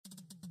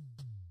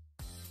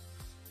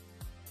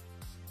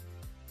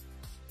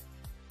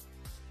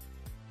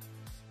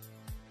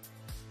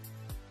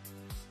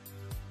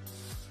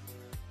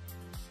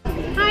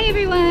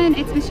everyone,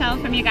 it's Michelle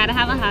from You Gotta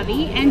Have a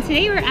Hobby, and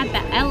today we're at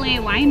the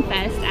LA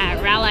WineFest at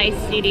Raleigh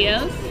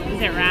Studios.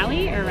 Is it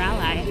Raleigh or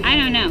Raleigh? I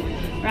don't know.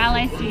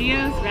 Raleigh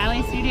Studios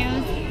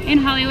in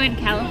Hollywood,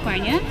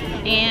 California.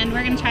 And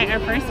we're gonna try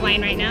our first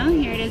wine right now.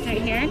 Here it is right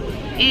here.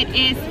 It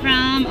is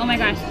from, oh my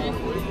gosh,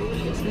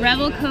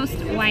 Rebel Coast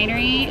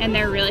Winery, and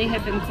they're really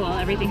hip and cool.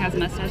 Everything has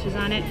mustaches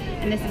on it.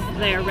 And this is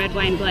their red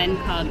wine blend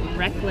called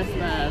Reckless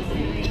Love.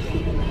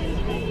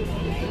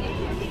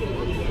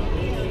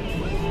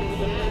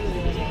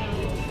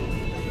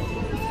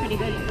 Pretty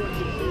good.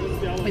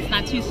 It's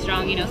not too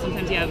strong, you know,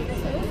 sometimes you have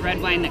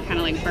red wine that kind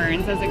of like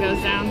burns as it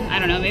goes down. I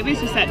don't know, maybe it's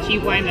just that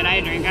cheap wine that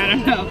I drink, I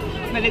don't know,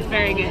 but it's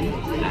very good.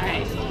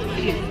 Alright.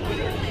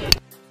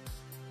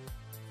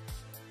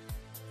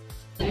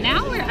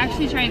 Now we're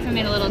actually trying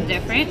something a little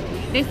different.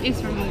 This is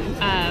from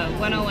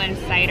 101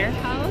 Cider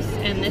House,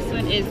 and this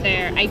one is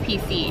their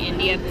IPC,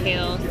 India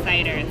Pale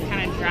Cider. It's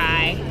kind of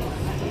dry.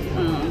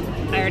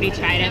 I already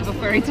tried it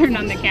before we turned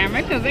on the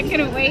camera because I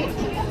couldn't wait.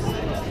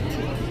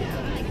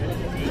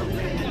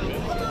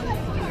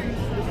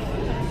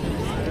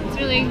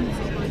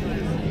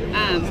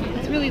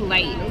 It's really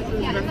light,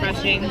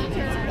 refreshing.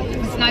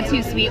 It's not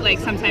too sweet like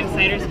sometimes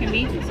ciders can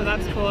be, so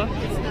that's cool.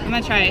 I'm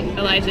gonna try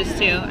Elijah's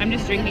too. I'm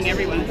just drinking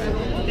everyone's.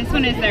 This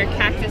one is their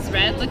Cactus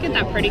Red. Look at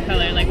that pretty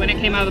color. Like when it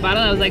came out of the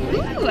bottle, I was like,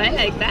 ooh, I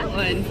like that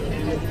one.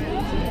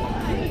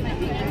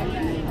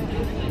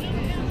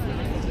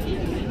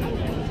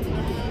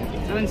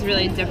 That one's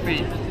really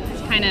different.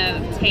 It's kind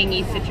of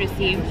tangy,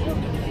 citrusy.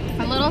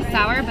 A little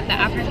sour, but the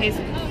aftertaste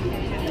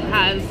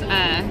has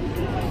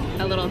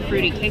a little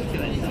fruity kick to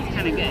it, so it's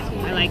kind of good.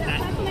 I like that.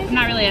 I'm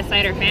not really a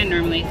cider fan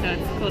normally, so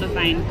it's cool to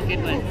find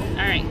good ones. All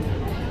right.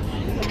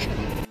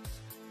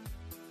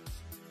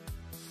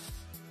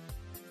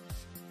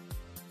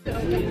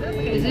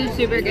 This is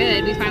super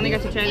good. We finally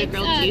got to try the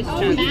grilled cheese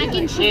chunk.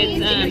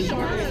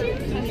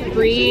 It's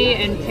brie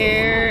and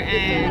pear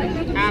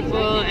and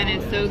apple, and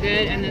it's so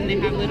good. And then they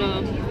have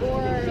little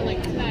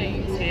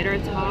tater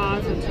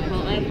tots and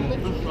chipotle.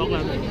 It's so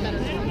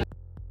good.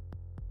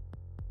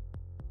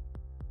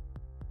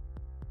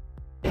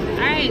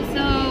 Alright,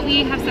 so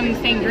we have some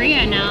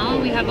sangria now.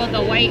 We have both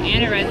a white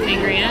and a red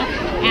sangria,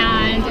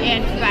 and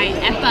it's by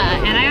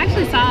Epa. And I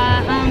actually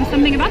saw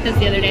something about this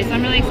the other day, so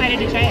I'm really excited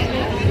to try it.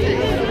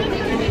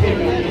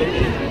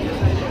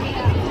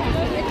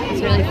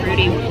 It's really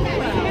fruity.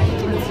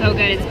 It's so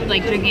good. It's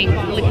like drinking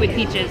liquid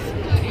peaches.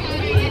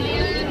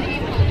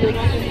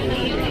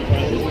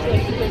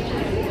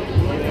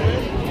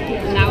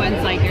 And that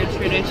one's like your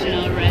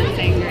traditional red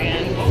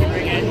sangria. Super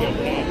good.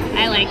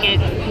 I like it.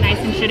 Nice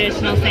and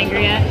traditional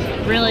sangria.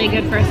 Really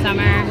good for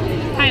summer.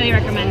 Highly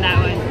recommend that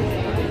one.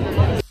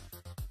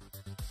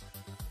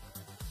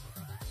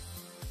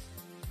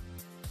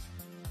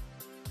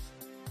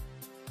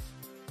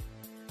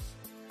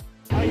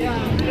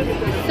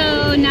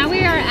 So now we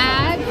are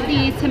at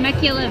the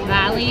Temecula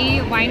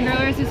Valley Wine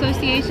Growers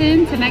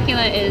Association.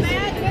 Temecula is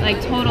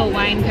like total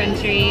wine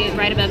country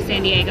right above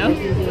San Diego.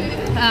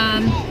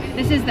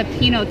 This is the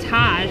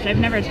Pinotage. I've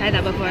never tried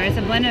that before. It's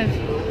a blend of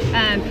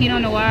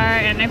Pinot Noir,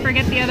 and I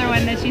forget the other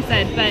one that she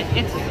said, but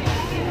it's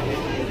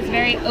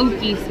very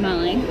oaky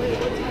smelling.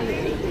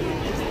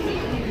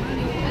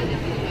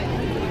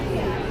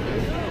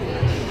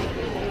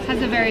 It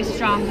has a very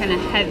strong kind of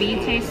heavy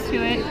taste to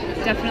it.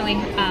 Definitely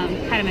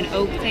kind of an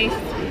oak taste.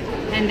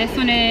 And this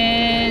one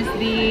is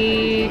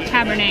the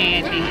Cabernet,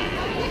 I think.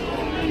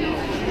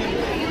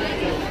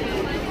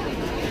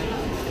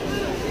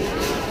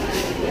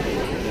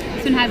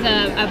 This one has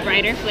a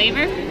brighter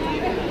flavor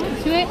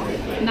to it.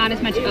 Not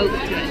as much oak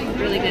to it.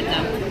 Really good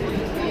though.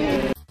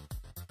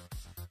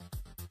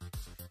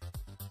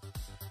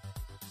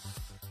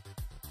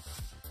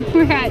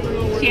 We're at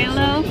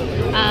Cielo.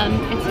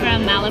 It's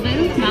from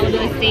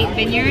Malibu Estate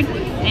Vineyard,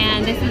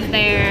 and this is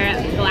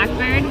their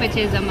Blackbird, which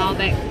is a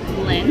Malbec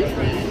blend.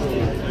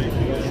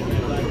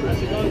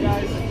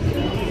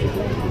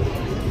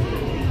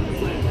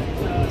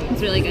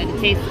 It's really good. It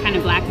tastes kind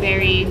of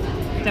blackberry,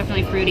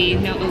 definitely fruity,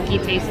 no oaky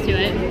taste to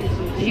it.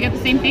 Did you get the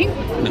same thing?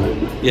 No.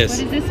 Yes.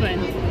 What is this one?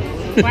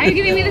 Why are you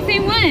giving me the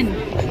same one?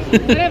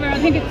 Whatever, I'll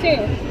take it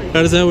too.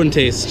 How does that one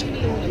taste?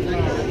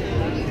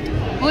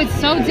 Oh, it's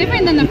so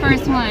different than the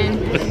first one.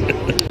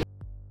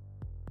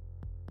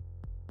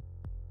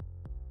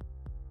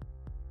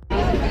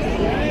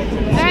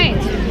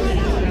 Alright.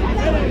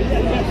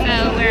 So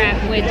we're at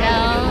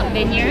Waddell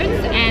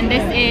Vineyards, and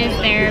this is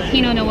their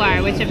Pinot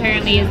Noir, which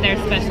apparently is their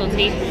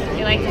specialty.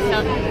 They like to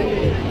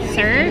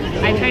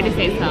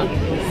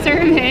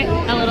serve it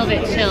a little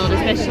bit chilled,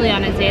 especially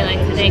on a day like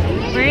today,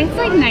 where it's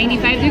like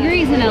 95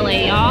 degrees in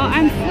LA, y'all.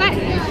 I'm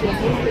sweating,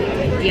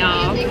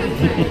 y'all.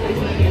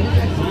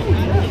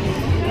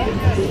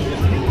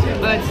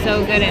 Oh, it's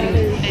so good and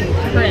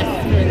crisp.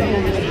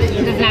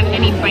 It doesn't have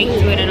any bite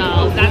to it at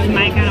all. That's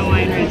my kind of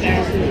wine right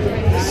there.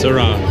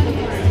 Syrah.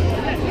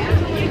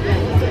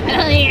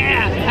 Hell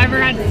yeah! I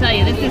forgot to tell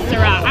you, this is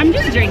Syrah. I'm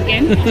just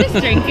drinking. Just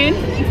drinking.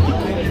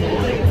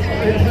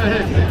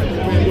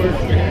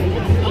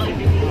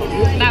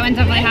 That one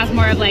definitely has more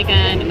more of like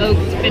an oaked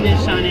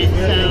finish on it,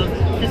 so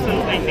this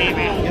one's my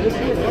favorite.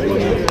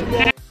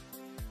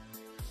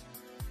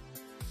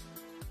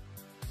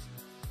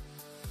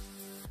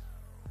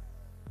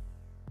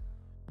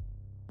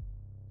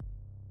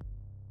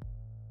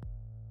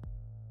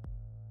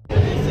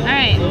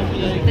 Alright,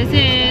 this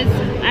is,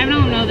 I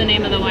don't know the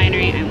name of the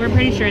winery. We're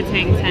pretty sure it's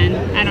Hang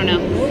Ten. I don't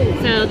know.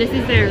 So this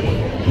is their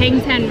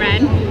Hang Ten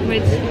Red,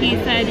 which he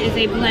said is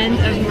a blend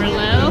of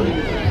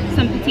Merlot,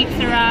 some Petite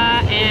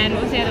Syrah, and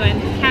what was the other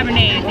one?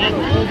 Cabernet, I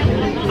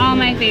think. All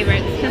my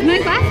favorites. Because my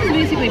glass is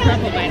basically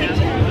purple by now.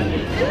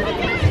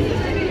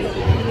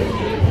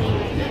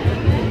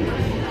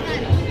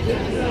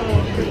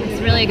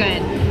 It's really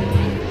good.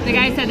 The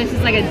guy said this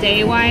is like a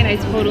day wine. I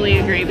totally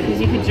agree, because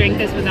you could drink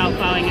this without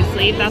falling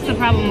asleep. That's the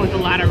problem with a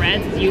lot of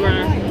reds. You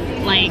are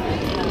like,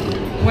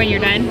 when you're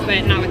done,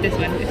 but not with this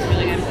one. It's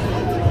really good.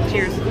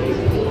 Cheers.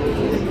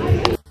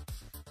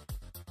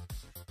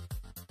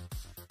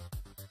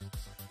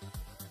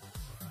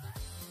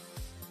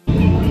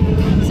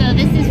 So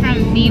this is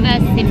from Viva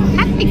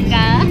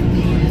Simpatica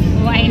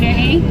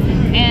Winery,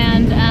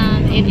 and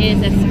it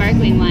is a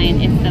sparkling wine.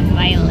 It's the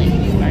Violet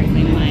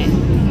sparkling wine.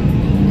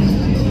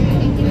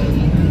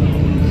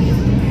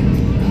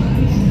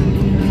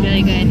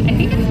 Really good. I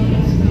think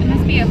it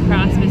must be a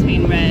cross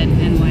between red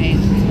and white.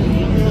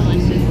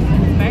 Delicious.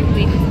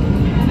 Sparkly.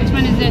 Which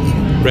one is this?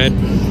 Red.